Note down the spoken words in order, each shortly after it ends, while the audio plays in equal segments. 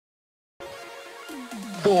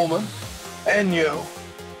Foreman, Enyo,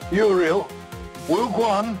 Uriel, Wu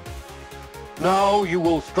Guan. Now you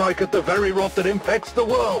will strike at the very rot that infects the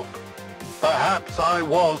world. Perhaps I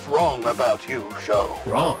was wrong about you, Shou.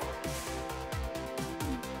 Wrong?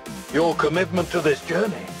 Your commitment to this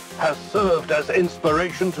journey has served as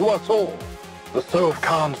inspiration to us all. The Sov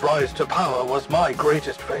Khan's rise to power was my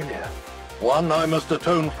greatest failure. One I must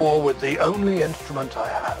atone for with the only instrument I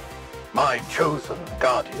have, my chosen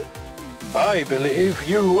guardian. I believe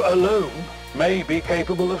you alone may be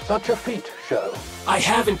capable of such a feat, Shou. I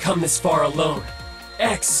haven't come this far alone.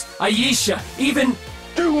 X, Aisha, even...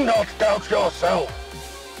 Do not doubt yourself.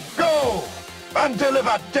 Go and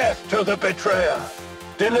deliver death to the betrayer.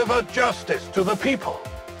 Deliver justice to the people.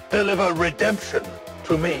 Deliver redemption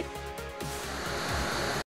to me.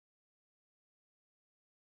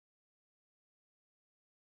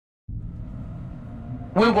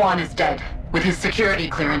 Wu Guan is dead. With his security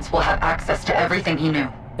clearance, we'll have access to everything he knew.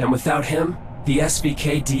 And without him, the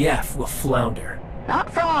SVK-DF will flounder.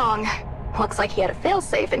 Not wrong. Looks like he had a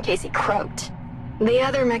failsafe in case he croaked. The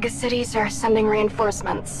other megacities are sending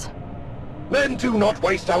reinforcements. Then do not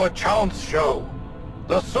waste our chance, Shou.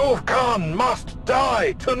 The Sov Khan must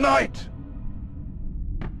die tonight!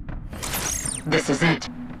 This is it.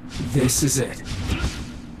 This is it.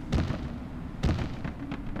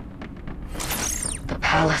 The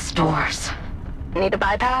palace doors. Need a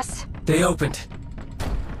bypass? They opened.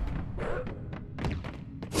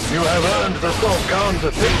 You have earned the Sov Khan's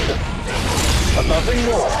affection, but nothing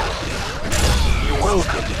more. You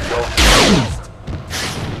welcome your...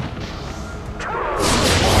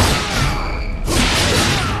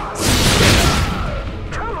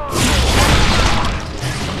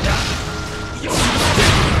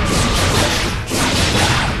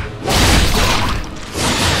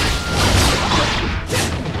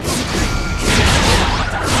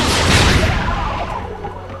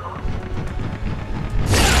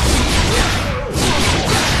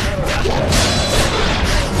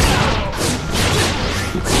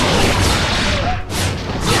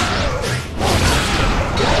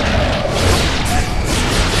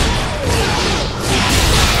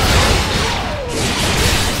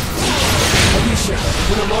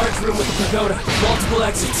 Room with the pagoda. Multiple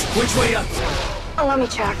exits. Which way up? Oh, let me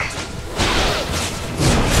check.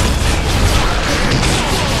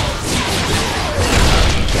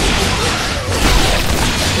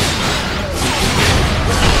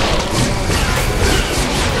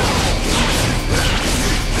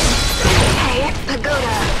 Hey,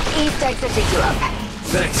 pagoda. East exit pick you up.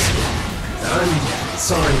 Thanks. I'm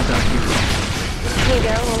sorry about you.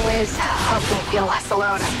 Ego always helped me feel less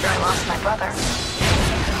alone after I lost my brother.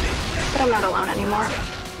 But I'm not alone anymore.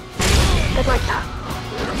 Good luck now.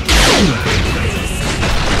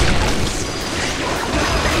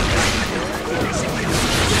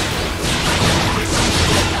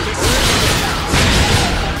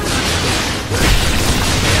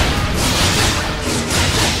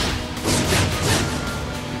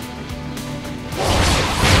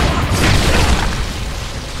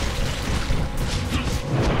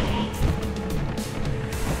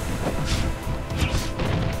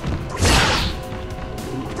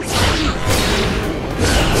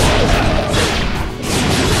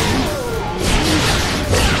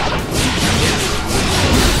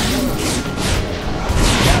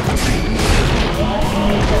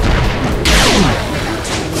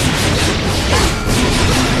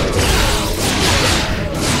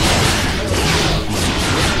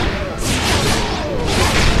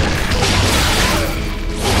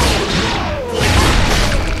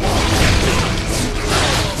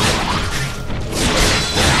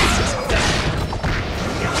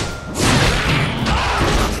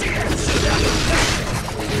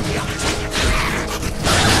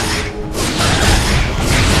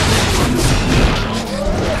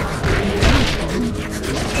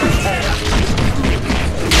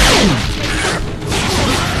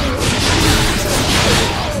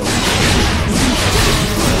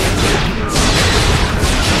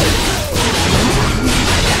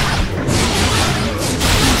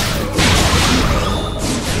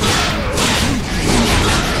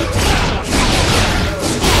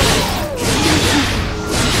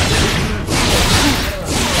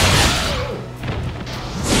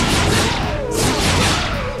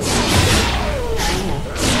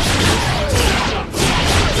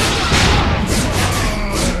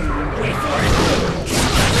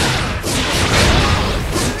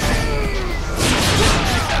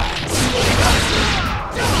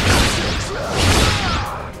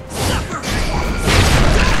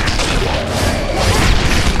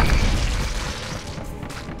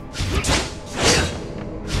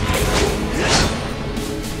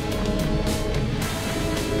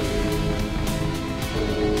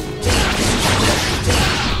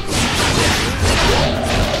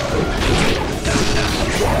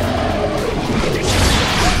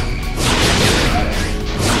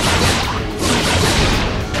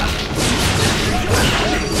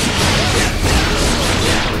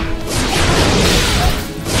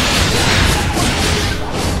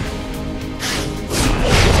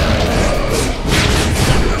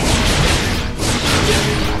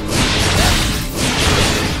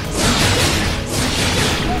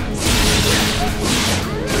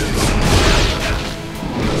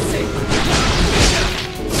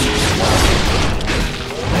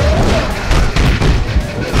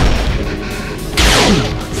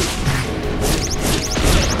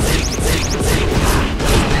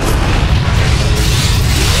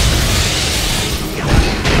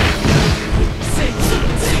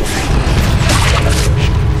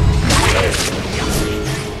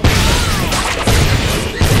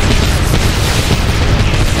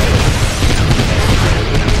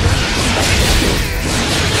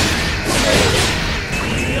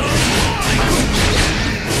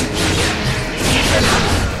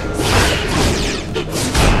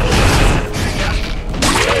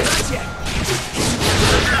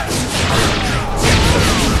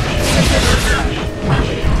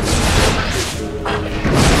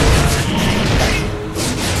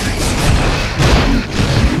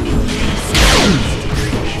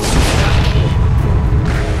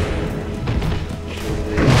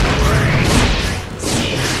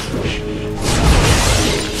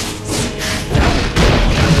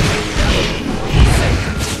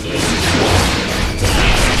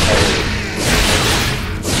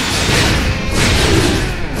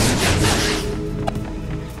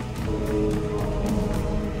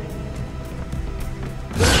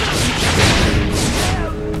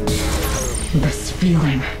 This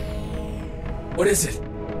feeling. What is it?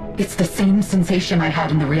 It's the same sensation I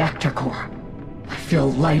had in the reactor core. I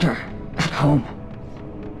feel lighter, at home.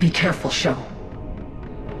 Be careful, Sho.